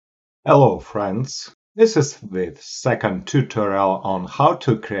Hello friends, this is the second tutorial on how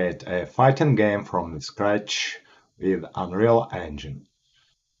to create a fighting game from the scratch with Unreal Engine.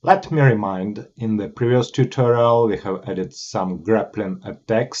 Let me remind, in the previous tutorial we have added some grappling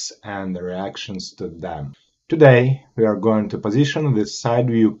attacks and reactions to them. Today we are going to position the side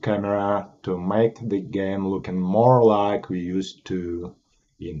view camera to make the game looking more like we used to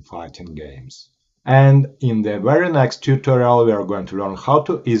in fighting games. And in the very next tutorial we are going to learn how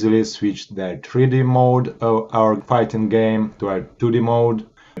to easily switch the 3D mode of our fighting game to a 2D mode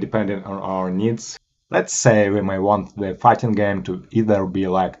depending on our needs. Let's say we may want the fighting game to either be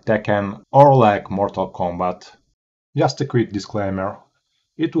like Tekken or like Mortal Kombat. Just a quick disclaimer,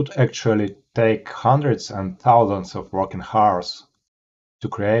 it would actually take hundreds and thousands of working hours to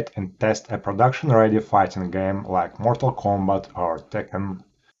create and test a production-ready fighting game like Mortal Kombat or Tekken,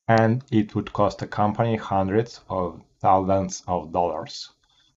 and it would cost a company hundreds of thousands of dollars.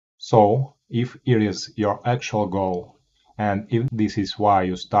 So, if it is your actual goal, and if this is why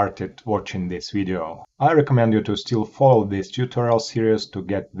you started watching this video, I recommend you to still follow this tutorial series to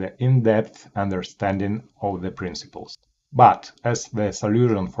get the in-depth understanding of the principles. But as the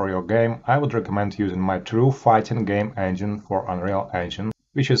solution for your game, I would recommend using my true fighting game engine for Unreal Engine,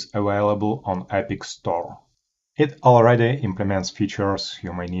 which is available on Epic Store. It already implements features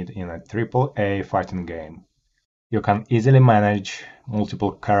you may need in a AAA fighting game. You can easily manage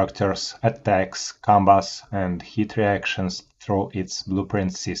multiple characters, attacks, combos, and hit reactions through its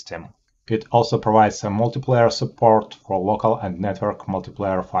blueprint system. It also provides a multiplayer support for local and network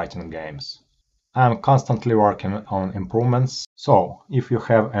multiplayer fighting games. I'm constantly working on improvements, so if you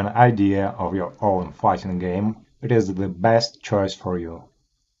have an idea of your own fighting game, it is the best choice for you.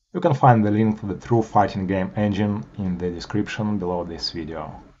 You can find the link to the true fighting game engine in the description below this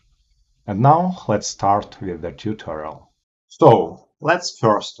video. And now let's start with the tutorial. So let's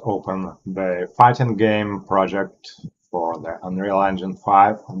first open the fighting game project for the Unreal Engine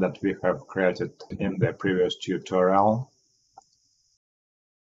 5 that we have created in the previous tutorial.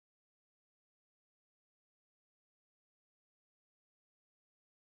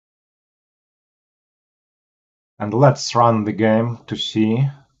 And let's run the game to see.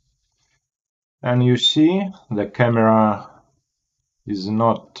 And you see the camera is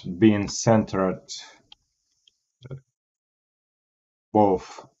not being centered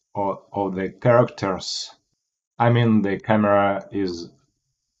both of the characters. I mean, the camera is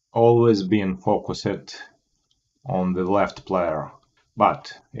always being focused on the left player.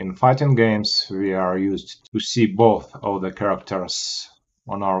 But in fighting games, we are used to see both of the characters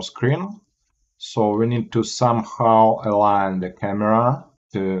on our screen. So we need to somehow align the camera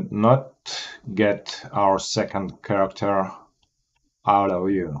to not get our second character out of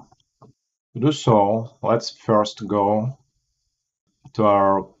view. To do so, let's first go to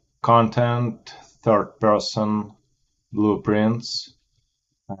our content, third person, blueprints,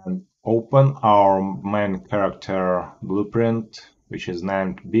 and open our main character blueprint, which is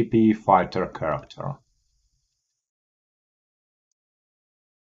named BP Fighter Character.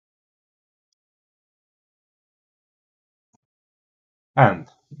 And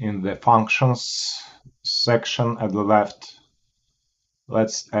in the functions section at the left,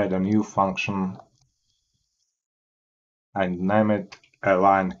 let's add a new function and name it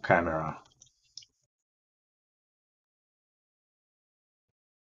Align Camera.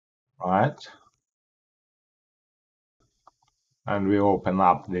 Right? And we open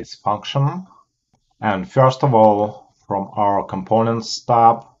up this function. And first of all, from our Components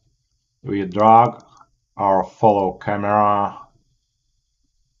tab, we drag our follow camera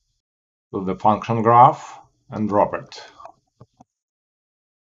to the function graph and drop it.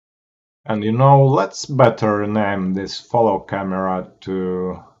 And let's better rename this follow camera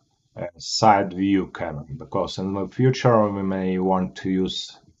to a side view camera, because in the future we may want to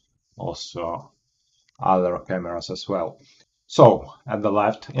use also other cameras as well. So at the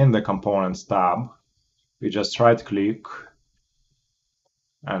left in the Components tab, we just right click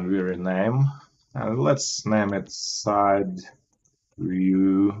and we rename, and let's name it side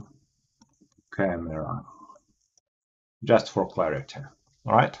view camera, just for clarity.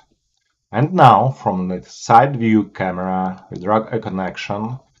 All right. And now from the side view camera, we drag a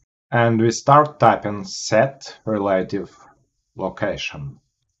connection and we start typing set relative location.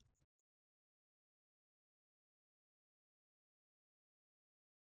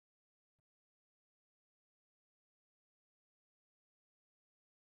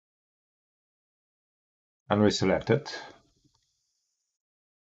 And we select it.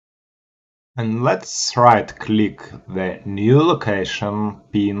 And let's right click the new location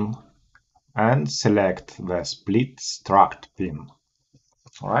pin and select the split struct pin.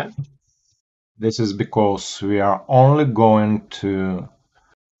 Alright? This is because we are only going to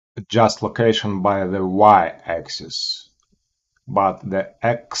adjust location by the y-axis, but the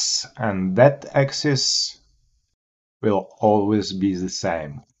x and that axis will always be the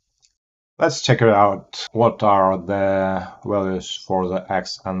same. Let's check it out. What are the values for the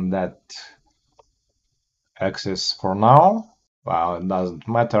x and that axis for now? Well, it doesn't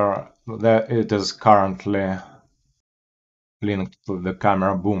matter. It is currently linked to the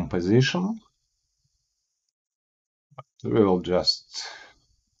camera boom position. We will just,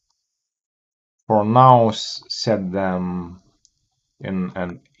 for now, set them in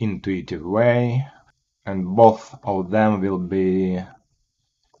an intuitive way, and both of them will be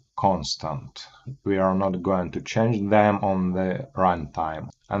constant. We are not going to change them on the runtime.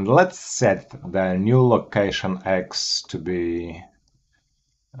 And let's set the new location x to be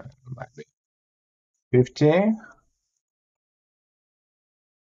maybe 50,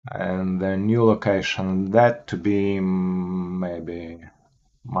 and the new location that to be maybe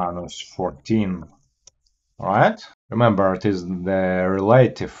minus 14. Right? Remember, it is the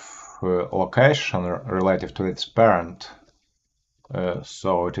relative location relative to its parent,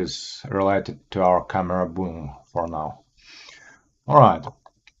 so it is related to our camera boom for now. Alright,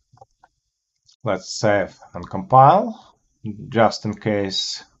 let's save and compile, just in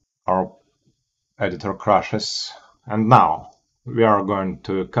case our editor crashes. And now we are going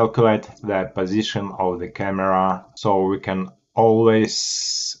to calculate the position of the camera so we can always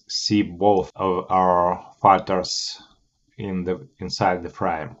see both of our fighters inside the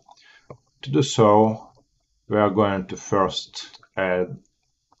frame. To do so, we are going to first add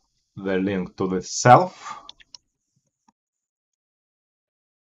the link to the self,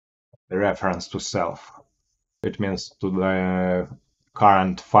 the reference to self. It means to the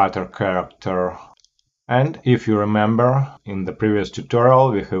current fighter character. And if you remember, in the previous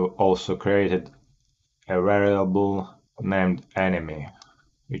tutorial we have also created a variable named enemy,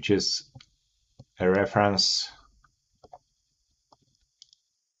 which is a reference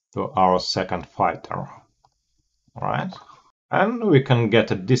to our second fighter. Right? And we can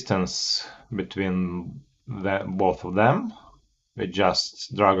get a distance between both of them. We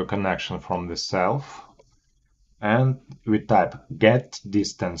just drag a connection from the self and we type get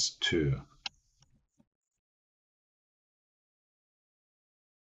distance to.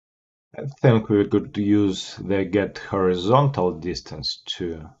 I think we could use the get horizontal distance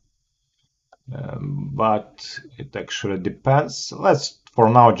to, but it actually depends. Let's for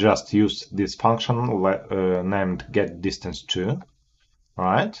now just use this function named get distance to,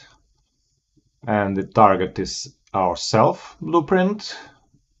 right? And the target is our self blueprint,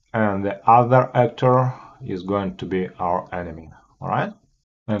 and the other actor is going to be our enemy. All right,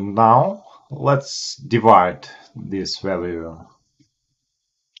 and now let's divide this value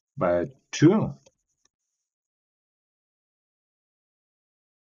by 2.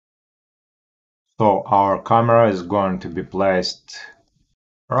 So our camera is going to be placed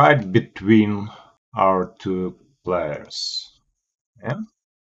right between our two players. Yeah?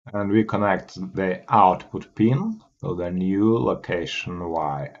 And we connect the output pin to the new location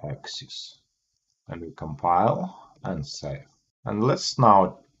y-axis. And we compile and save. And let's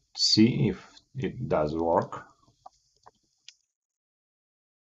now see if it does work.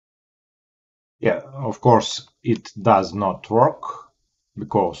 Yeah, of course it does not work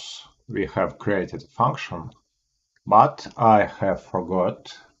because we have created a function, but I have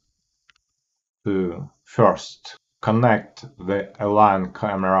forgot to first connect the align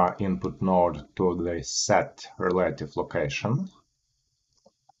camera input node to the set relative location.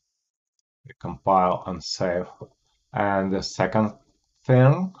 We compile and save. And the second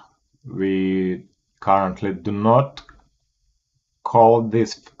thing, we currently do not call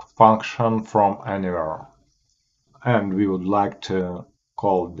this function from anywhere. And we would like to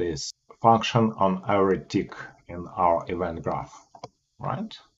call this function on every tick in our event graph,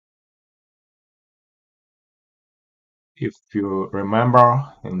 right? If you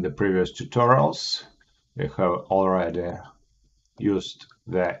remember, in the previous tutorials, we have already used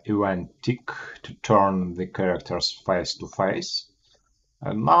the event tick to turn the characters face to face.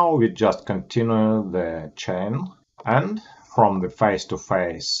 And now we just continue the chain, and from the face to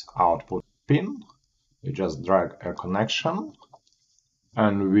face output pin, we just drag a connection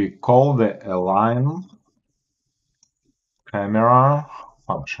and we call the align camera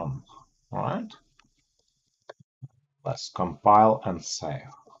function. All right? Let's compile and save.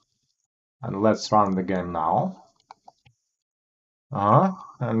 And let's run the game now.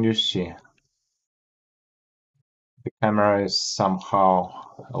 And you see, the camera is somehow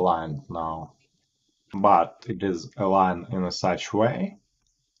aligned now. But it is aligned in a such way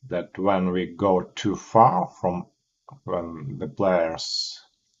that when we go too far from, when the players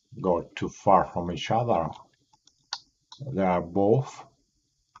go too far from each other, they are both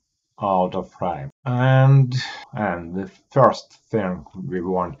out of frame. And the first thing we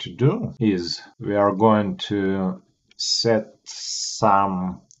want to do is we are going to set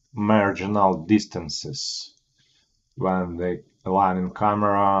some marginal distances when the aligning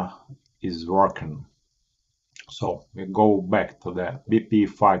camera is working. So we go back to the BP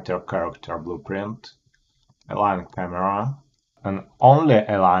fighter character blueprint, align camera, and only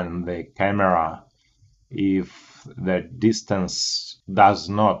align the camera if the distance does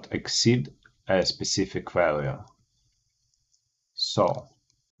not exceed a specific value. So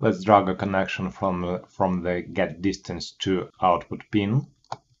let's drag a connection from the get distance to output pin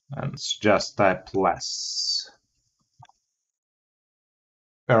and just type less.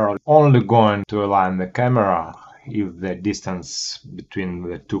 We're only going to align the camera if the distance between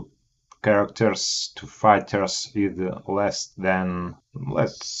the two characters, two fighters, is less than,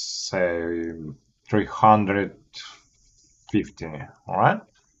 let's say, 350. Alright?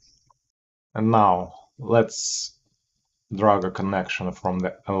 And now let's drag a connection from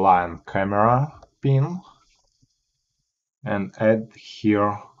the align camera pin and add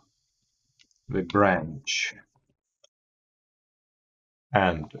here the branch.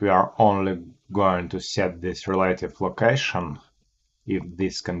 And we are only going to set this relative location if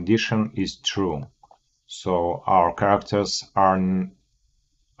this condition is true. So our characters are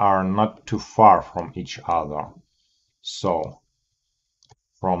not too far from each other. So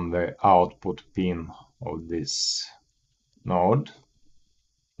from the output pin of this node,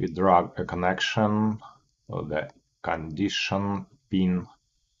 we drag a connection of the condition pin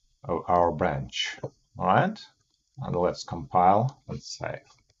of our branch. Alright? And let's compile and save.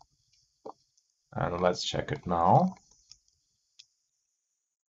 And let's check it now.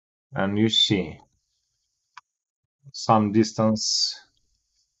 And you see some distance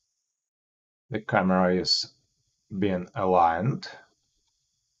the camera is being aligned,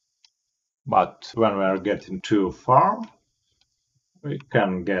 but when we are getting too far we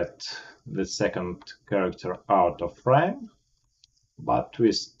can get the second character out of frame, but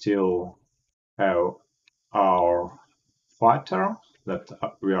we still have our fighter that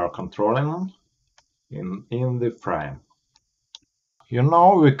we are controlling in the frame. You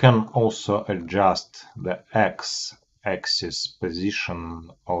know, we can also adjust the x-axis position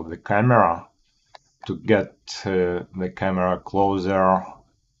of the camera to get the camera closer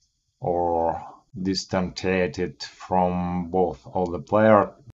or distantiated from both of the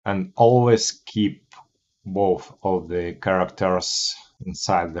player, and always keep both of the characters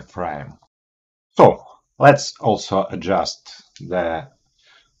inside the frame. So let's also adjust the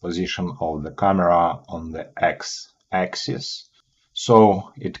position of the camera on the x-axis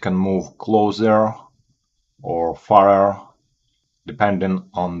so it can move closer or farther depending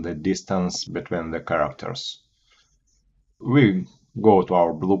on the distance between the characters. We go to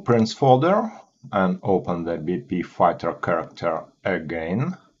our blueprints folder and open the BP fighter character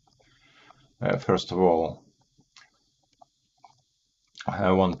again. First of all,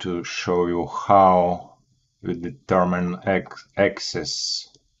 I want to show you how we determine axis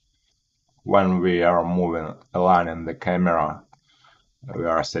when we are moving, aligning the camera. We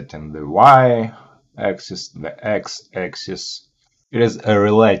are setting the Y axis, the X axis. It is a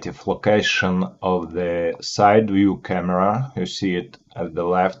relative location of the side view camera. You see it at the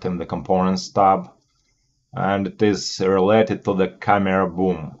left in the components tab. And it is related to the camera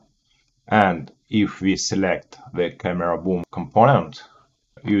boom. And if we select the camera boom component,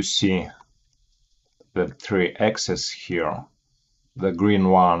 you see the three axes here. The green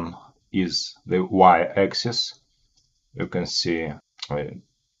one is the Y-axis. You can see a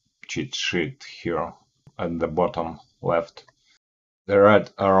cheat sheet here at the bottom left. The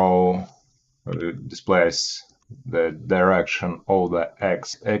red arrow displays the direction of the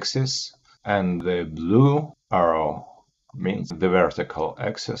X-axis, and the blue arrow means the vertical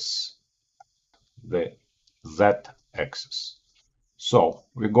axis, the Z-axis. So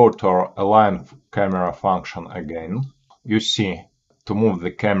we go to our align camera function again. You see, to move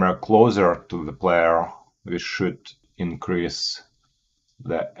the camera closer to the player, we should increase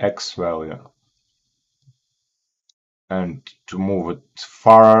the X value. And to move it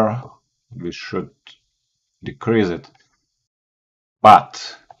farther, we should decrease it.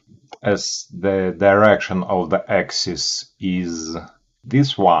 But as the direction of the axis is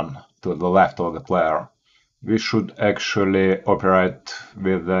this one to the left of the player, we should actually operate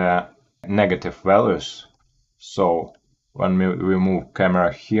with the negative values. So when we move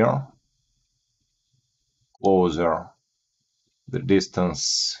camera here, closer, the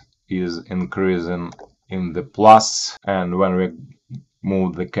distance is increasing in the plus, and when we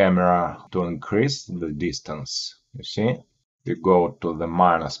move the camera to increase the distance, you see, we go to the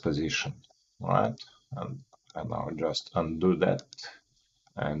minus position, right? And now just undo that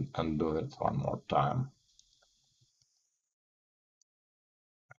and undo it one more time.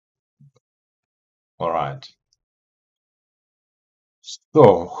 All right.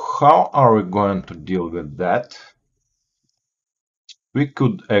 So how are we going to deal with that? We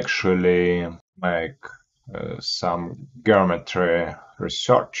could actually make some geometry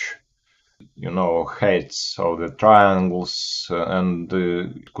research, heights of the triangles, and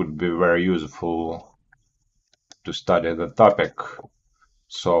it could be very useful to study the topic.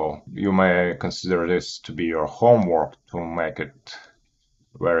 So you may consider this to be your homework to make it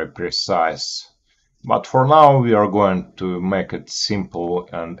very precise. But for now, we are going to make it simple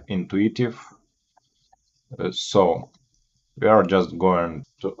and intuitive. So we are just going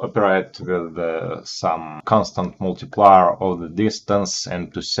to operate with some constant multiplier of the distance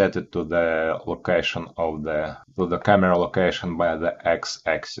and to set it to the location of the camera location by the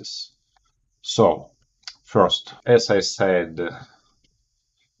x-axis. So first, as I said,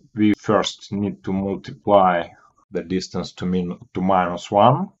 we first need to multiply the distance to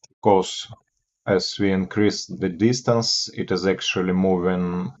 -1, because as we increase the distance, it is actually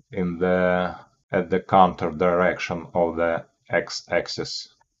moving at the counter direction of the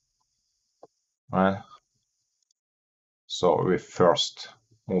x-axis, right? So we first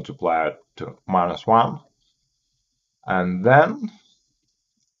multiply it to -1, and then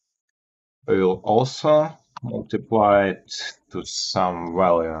we will also multiply it to some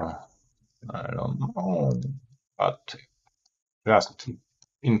value. I don't know, but just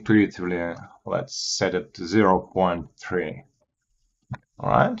intuitively, let's set it to 0.3. All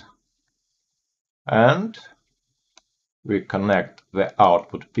right, and we connect the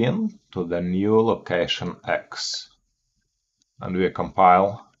output pin to the new location X, and we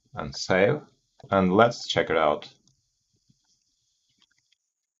compile and save, and let's check it out.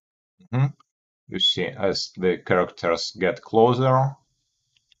 You see, as the characters get closer,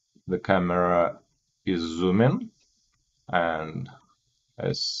 the camera is zooming, and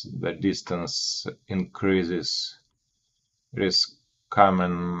as the distance increases, it is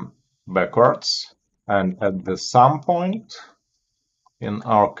coming backwards, and at the some point, in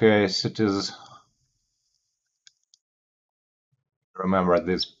our case, it is, remember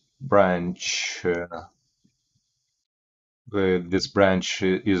this branch, this branch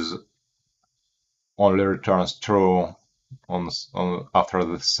is only returns true after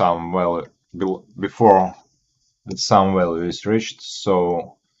the sum value, before the sum value is reached,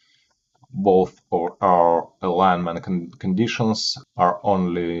 so both of our alignment conditions are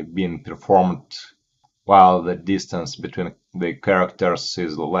only being performed while the distance between the characters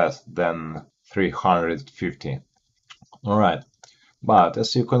is less than 350. Alright, but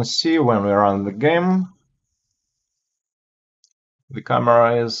as you can see, when we run the game, the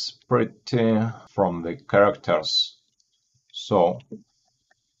camera is pretty from the characters. So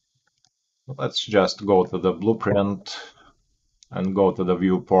let's just go to the blueprint and go to the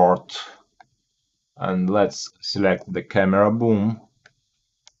viewport, and let's select the camera boom,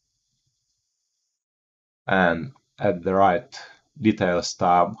 and at the right details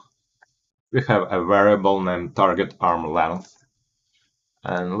tab we have a variable named target arm length,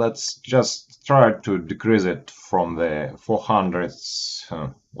 and let's just try to decrease it from the 400s.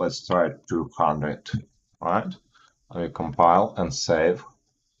 Let's try 200, right? And we compile and save.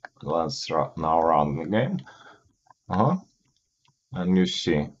 Let's now run the game. And you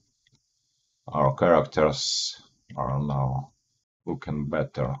see our characters are now looking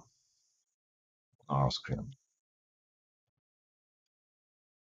better on our screen.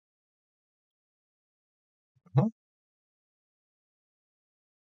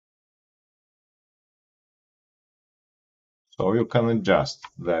 So you can adjust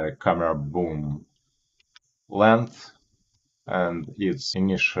the camera boom length and its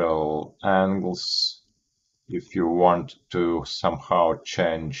initial angles if you want to somehow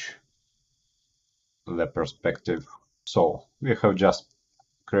change the perspective. So we have just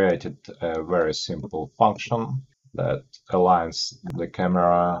created a very simple function that aligns the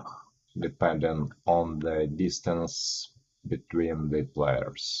camera depending on the distance between the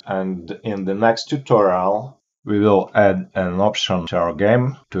players. And in the next tutorial, we will add an option to our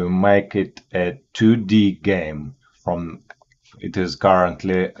game to make it a 2D game. It is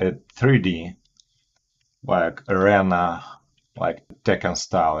currently a 3D, like arena, like Tekken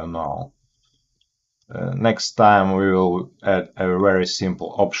style, next time we will add a very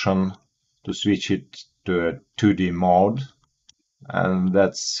simple option to switch it to a 2D mode. And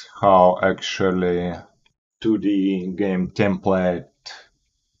that's how actually 2D game template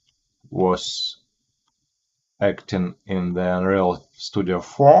was acting in the Unreal Studio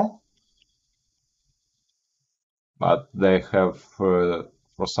 4, but they have for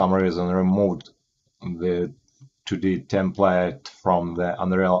some reason removed the 2D template from the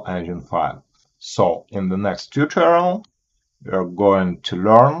Unreal Engine 5. So in the next tutorial we are going to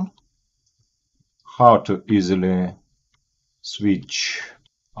learn how to easily switch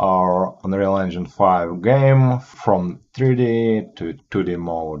our Unreal Engine 5 game from 3D to 2D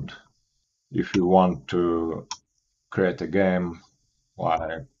mode. If you want to create a game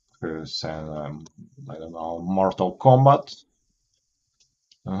like, say, I don't know, Mortal Kombat.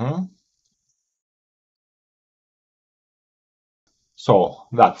 So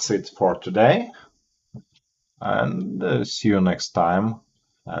that's it for today, and see you next time,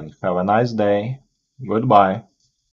 and have a nice day. Goodbye.